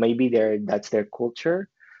that's their culture,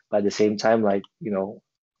 but at the same time, like,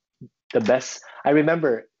 the best. I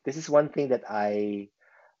remember this is one thing that I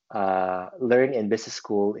learned in business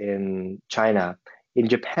school in China. In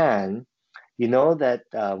Japan, you know that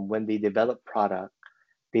when they develop product,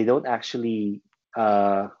 they don't actually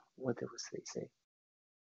what was they say?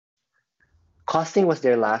 Costing was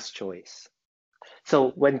their last choice.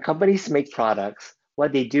 So when companies make products,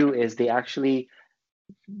 what they do is they actually,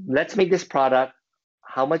 let's make this product,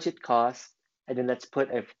 how much it costs, and then let's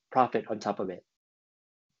put a profit on top of it.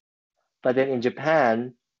 But then in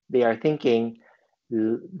Japan, they are thinking,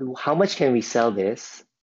 how much can we sell this?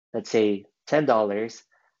 Let's say $10.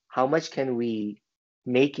 How much can we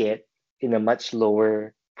make it in a much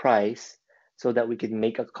lower price so that we can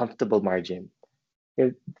make a comfortable margin?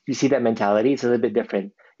 If you see that mentality, it's a little bit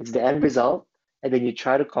different. It's the end result, and then you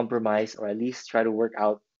try to compromise or at least try to work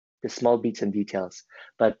out the small beats and details.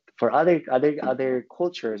 But for other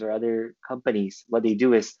cultures or other companies, what they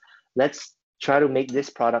do is, let's try to make this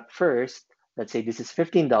product first. Let's say this is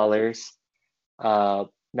 $15.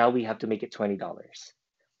 Now we have to make it $20.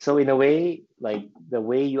 So in a way, like the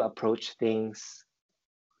way you approach things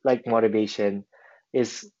like motivation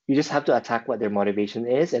is you just have to attack what their motivation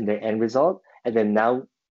is and their end result, and then now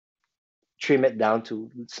trim it down to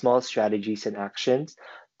small strategies and actions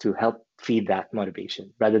to help feed that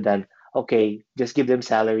motivation rather than, okay, just give them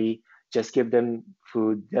salary, just give them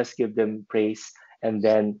food, just give them praise, and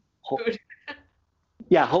then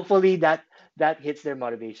yeah, hopefully that hits their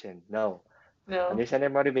motivation. No, No. understand their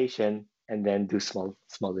motivation and then do small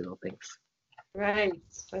little things. Right.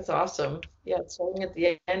 That's awesome. Yeah, starting at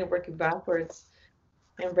the end, working backwards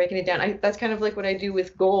and breaking it down. That's kind of like what I do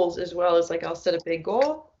with goals as well. Is like I'll set a big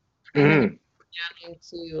goal and then you Mhm. break it down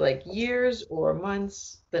into like years or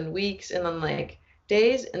months, then weeks, and then like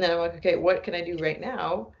days. And then I'm like, okay, what can I do right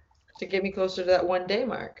now to get me closer to that 1 day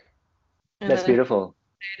mark? And That's then beautiful.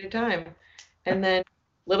 at a time. And then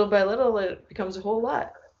little by little, it becomes a whole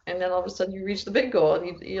lot. And then all of a sudden, you reach the big goal,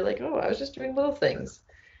 and you're like, oh, I was just doing little things.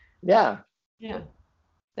 Yeah, Yeah,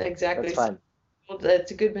 that's exactly. So fun.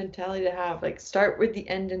 that's a good mentality to have. Like, start with the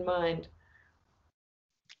end in mind.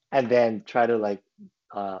 And then try to like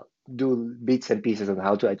uh, do bits and pieces on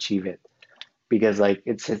how to achieve it, because like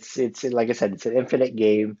it's like I said, it's an infinite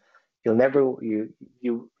game. You'll never you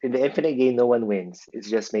in the infinite game, no one wins. It's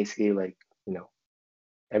just basically like,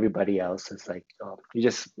 everybody else is like, you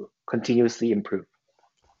just continuously improve.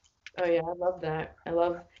 Oh yeah, I love that. I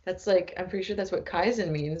love that's like I'm pretty sure that's what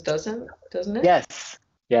Kaizen means, doesn't it? Yes,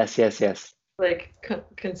 yes, yes, yes. Like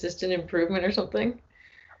consistent improvement or something.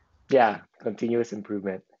 Yeah, continuous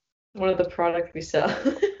improvement. One of the products we sell.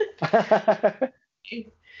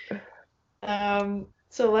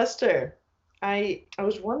 So Lester, I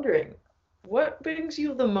was wondering, what brings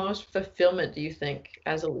you the most fulfillment, do you think,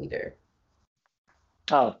 as a leader?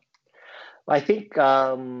 Oh, I think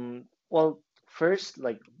well, first,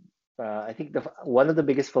 like, I think the one of the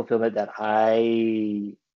biggest fulfillment that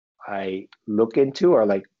I look into, or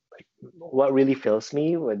like what really fills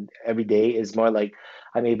me when every day, is more like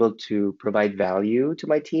I'm able to provide value to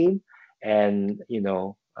my team. And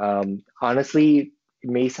honestly, it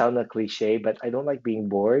may sound a cliche, but I don't like being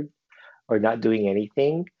bored or not doing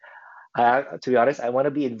anything. To be honest, I want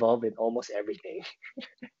to be involved in almost everything.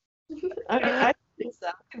 I think so.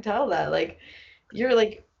 I can tell that. Like you're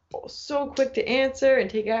like so quick to answer and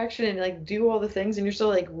take action and like do all the things and you're so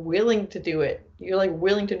like willing to do it. You're like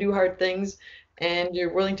willing to do hard things and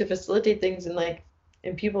you're willing to facilitate things and like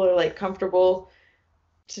and people are like comfortable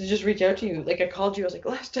to just reach out to you. Like I called you, I was like,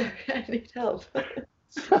 Lester, I need help.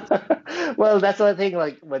 Well, that's one thing.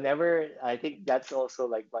 Like, whenever, I think that's also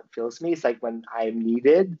like what fills me. It's like when I'm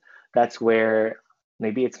needed, that's where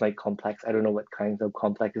maybe it's my complex. I don't know what kind of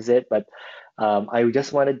complex is it, but I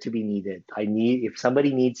just wanted to be needed. If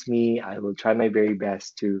somebody needs me, I will try my very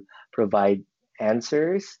best to provide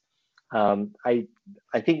answers. I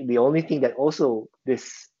think the only thing that also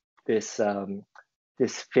this this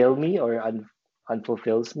fill me or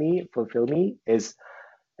fulfill me is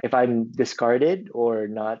if I'm discarded or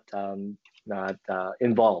not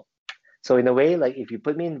involved. So in a way, like if you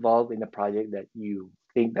put me involved in a project that you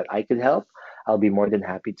think that I could help, I'll be more than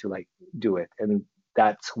happy to like do it. And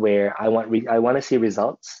that's where I want to see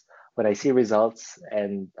results. When I see results,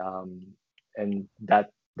 and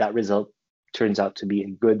that result turns out to be a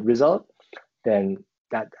good result, then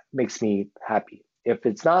that makes me happy. If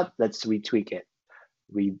it's not, let's retweak it.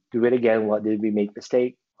 We do it again. What did we make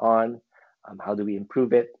mistake on? How do we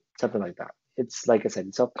improve it? Something like that. It's like I said,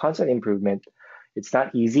 it's a constant improvement. It's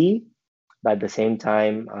not easy, but at the same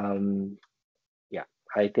time, yeah,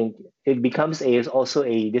 I think it becomes also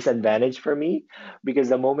a disadvantage for me because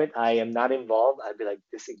the moment I am not involved, I'd be like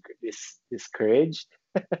discouraged.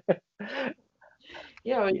 Yeah,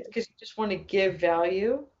 Yeah, because you just want to give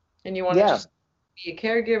value and you want to yeah, just be a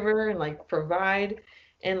caregiver and like provide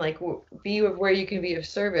and like be of where you can be of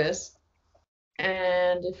service.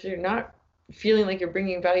 And if you're not feeling like you're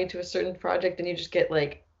bringing value to a certain project, then you just get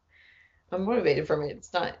like unmotivated from it.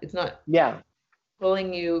 It's not yeah.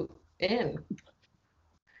 pulling you in.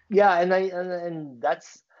 Yeah, and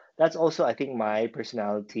that's also I think my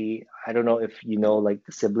personality. I don't know if you know like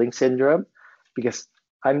the sibling syndrome, because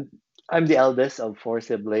I'm I'm the eldest of four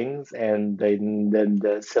siblings, and then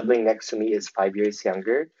the sibling next to me is 5 years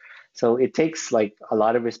younger. So it takes like a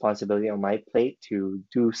lot of responsibility on my plate to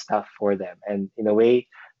do stuff for them. And in a way,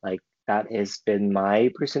 like that has been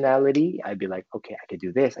my personality. I'd be like, okay, I could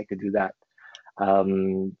do this, I could do that.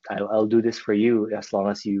 I'll do this for you as long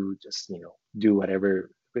as you just do whatever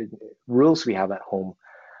rules we have at home.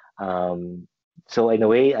 um, so in a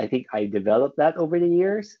way I think I developed that over the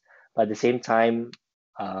years, but at the same time,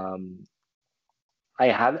 um, I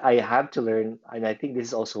have to learn, and I think this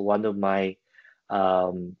is also one of my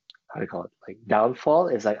how do you call it, like downfall,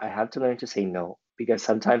 is like I have to learn to say no, because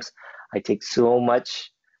sometimes I take so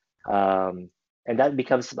much, um, and that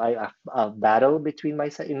becomes a battle between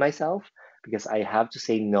myself, because I have to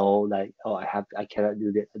say no, like, oh, I cannot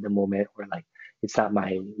do this at the moment, or like it's not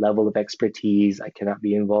my level of expertise, I cannot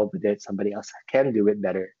be involved with it, somebody else can do it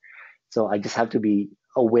better. So I just have to be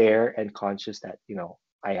aware and conscious that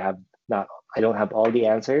I have not I don't have all the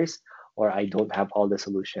answers, or I don't have all the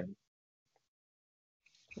solution.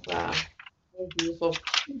 Wow, that was beautiful.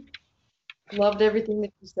 Loved everything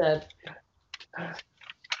that you said.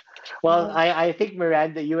 Well, Uh, I think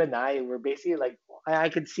Miranda, you and I were basically like, I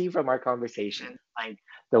could see from our conversation, like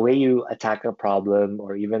the way you attack a problem,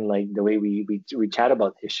 or even like the way we chat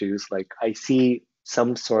about issues. Like I see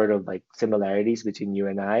some sort of like similarities between you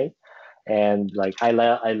and I, and like I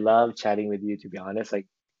love chatting with you. To be honest, like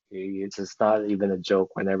it's just not even a joke.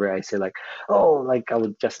 Whenever I say like, oh, like I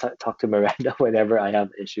would just talk to Miranda whenever I have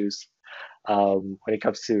issues. When it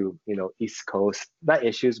comes to East Coast, not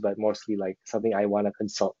issues, but mostly like something I want to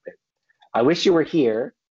consult with. I wish you were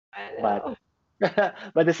here, I but know.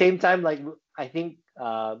 but at the same time, like I think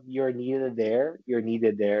you're needed there. You're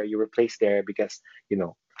needed there. You're replaced there because you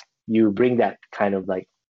know you bring that kind of like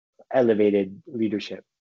elevated leadership.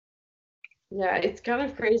 Yeah, it's kind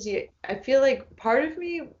of crazy. I feel like part of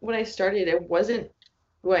me when I started, it wasn't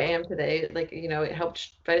who I am today. Like, it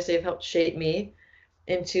helped, if I say it helped shape me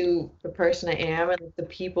into the person I am and the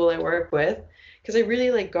people I work with, because I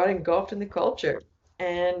really like got engulfed in the culture.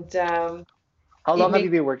 And How it long have you makes,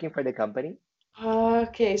 been working for the company?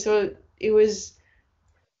 okay, so it was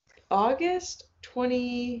August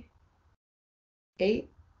 2018,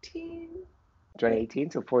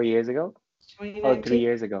 2018, so 4 years ago. Oh, 2019. 3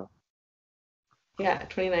 years ago, Yeah,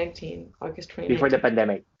 2019, August before the 2019.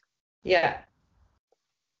 pandemic. Yeah.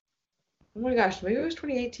 Oh my gosh, maybe it was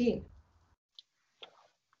 2018,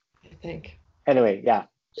 I think. Anyway, yeah.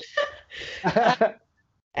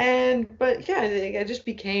 But yeah, I just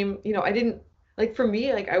became, I didn't like for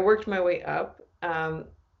me, like I worked my way up. And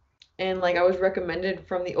like I was recommended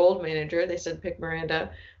from the old manager. They said pick Miranda.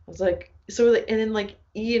 I was like, so like, and then like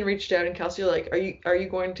Ian reached out and Kelsey were like, are you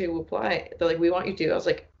going to apply? They're like, we want you to. I was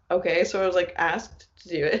like, okay. So I was like asked to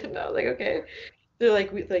do it, and I was like, okay. They're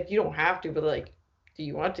like, you don't have to, but like, do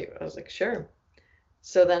you want to? I was like, sure.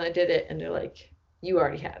 So then I did it, and they're like, you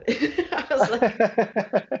already had it. I was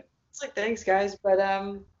like, thanks guys, but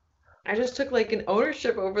I just took like an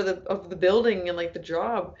ownership over the building and like the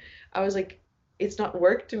job. I was like, it's not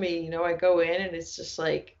work to me, I go in and it's just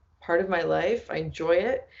like part of my life. I enjoy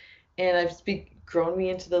it, and grown me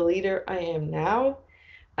into the leader I am now.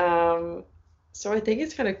 Um, so I think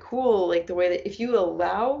it's kind of cool, like the way that if you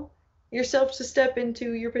allow yourself to step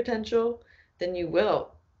into your potential, then you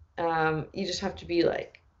will. You just have to be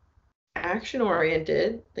like action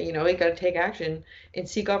oriented. You got to take action and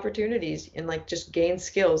seek opportunities and like just gain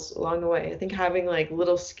skills along the way. I think having like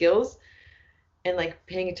little skills and like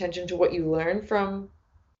paying attention to what you learn from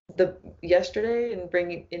the yesterday and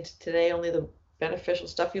bringing into today only the beneficial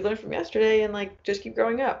stuff you learned from yesterday, and like just keep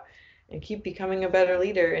growing up and keep becoming a better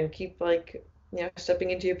leader and keep like stepping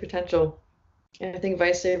into your potential. And I think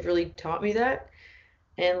Vice Save really taught me that.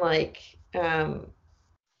 And like I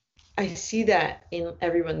see that in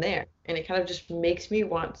everyone there, and it kind of just makes me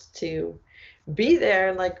want to be there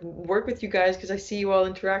and like work with you guys because I see you all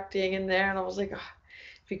interacting in there, and I was like, oh,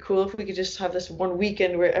 it'd be cool if we could just have this one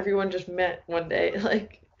weekend where everyone just met one day.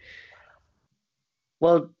 Like,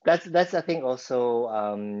 Well, that's I think also,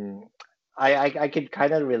 I could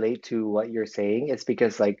kind of relate to what you're saying. It's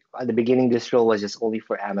because like at the beginning, this role was just only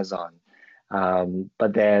for Amazon.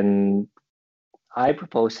 But then I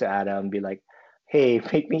proposed to Adam, be like, hey,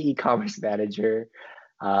 make me e-commerce manager.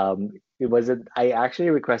 It wasn't, I actually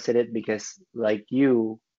requested it because, like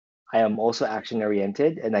you, I am also action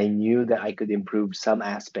oriented, and I knew that I could improve some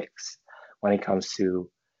aspects when it comes to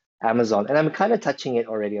Amazon. And I'm kind of touching it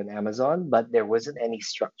already on Amazon, but there wasn't any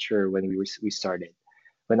structure when we started,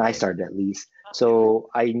 when I started at least. So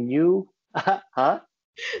I knew, huh?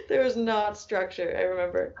 There was not structure, I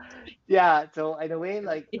remember. Yeah. So in a way,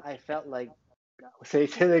 like I felt like, say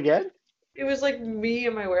it again. It was like me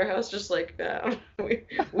in my warehouse, just like we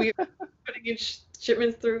putting in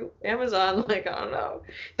shipments through Amazon. Like I don't know,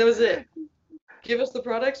 that was it. Give us the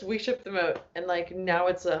products, we ship them out, and like now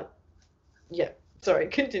it's a yeah. Sorry,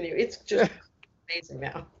 continue. It's just amazing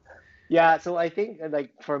now. Yeah, so I think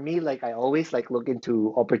like for me, like I always like look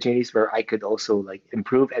into opportunities where I could also like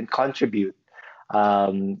improve and contribute.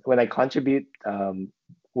 When I contribute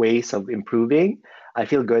ways of improving, I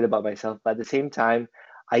feel good about myself. But at the same time,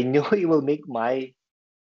 I know it will make my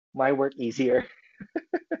work easier.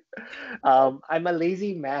 I'm a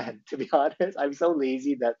lazy man, to be honest. I'm so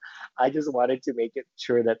lazy that I just wanted to make it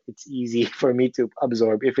sure that it's easy for me to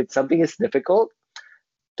absorb. If it's something is difficult,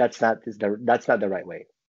 that's not the right way.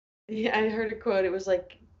 Yeah, I heard a quote. It was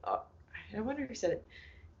like, I wonder who said it.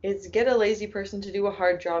 It's get a lazy person to do a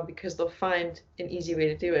hard job because they'll find an easy way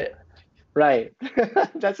to do it. Right.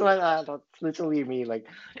 That's literally me. Like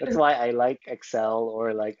that's why I like Excel,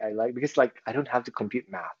 or like I like, because like I don't have to compute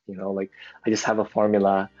math, like I just have a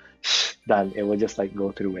formula done. It will just like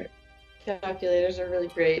go through it. Calculators are really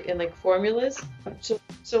great and like formulas. So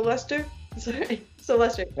Lester, sorry. So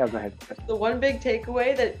Lester, Yeah, go ahead. the one big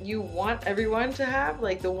takeaway that you want everyone to have,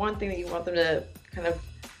 like the one thing that you want them to kind of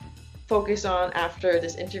focus on after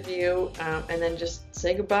this interview, and then just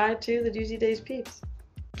say goodbye to the Doozy Days peeps.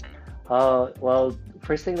 Well,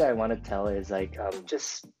 first thing that I want to tell is like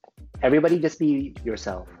just everybody just be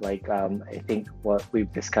yourself. Like I think what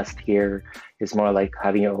we've discussed here is more like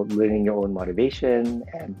having your own, learning your own motivation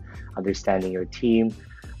and understanding your team,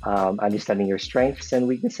 understanding your strengths and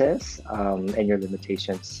weaknesses, and your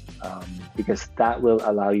limitations, because that will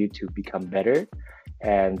allow you to become better,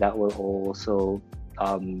 and that will also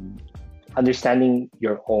understanding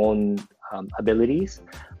your own abilities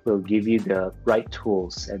will give you the right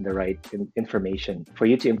tools and the right information for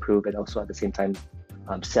you to improve, and also at the same time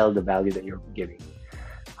sell the value that you're giving.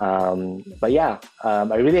 But yeah,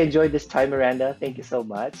 I really enjoyed this time, Miranda. Thank you so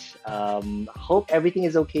much. Hope everything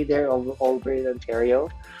is okay there over in Ontario.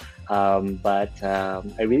 But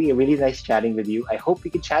I really nice chatting with you. I hope we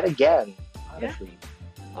can chat again, honestly. Yeah.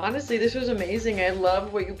 Honestly, this was amazing. I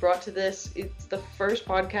love what you brought to this. It's the first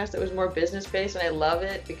podcast that was more business based, and I love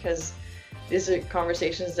it because these are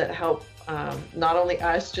conversations that help not only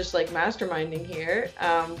us just like masterminding here,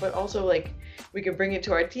 but also like we can bring it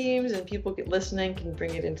to our teams, and people listening can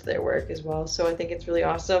bring it into their work as well. So I think it's really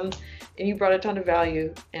awesome, and you brought a ton of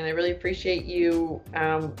value, and I really appreciate you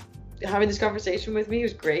having this conversation with me. It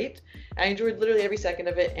was great. I enjoyed literally every second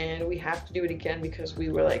of it, and we have to do it again because we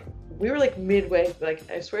were like midway. Like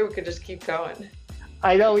I swear we could just keep going.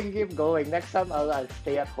 I know we can keep going. Next time I'll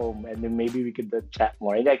stay at home, and then maybe we could chat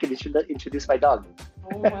more, and I can introduce my dog.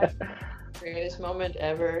 Oh my greatest moment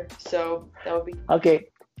ever. So that would be Okay.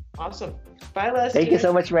 awesome. Bye, Lester. Thank you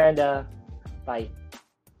so much, Miranda. Bye.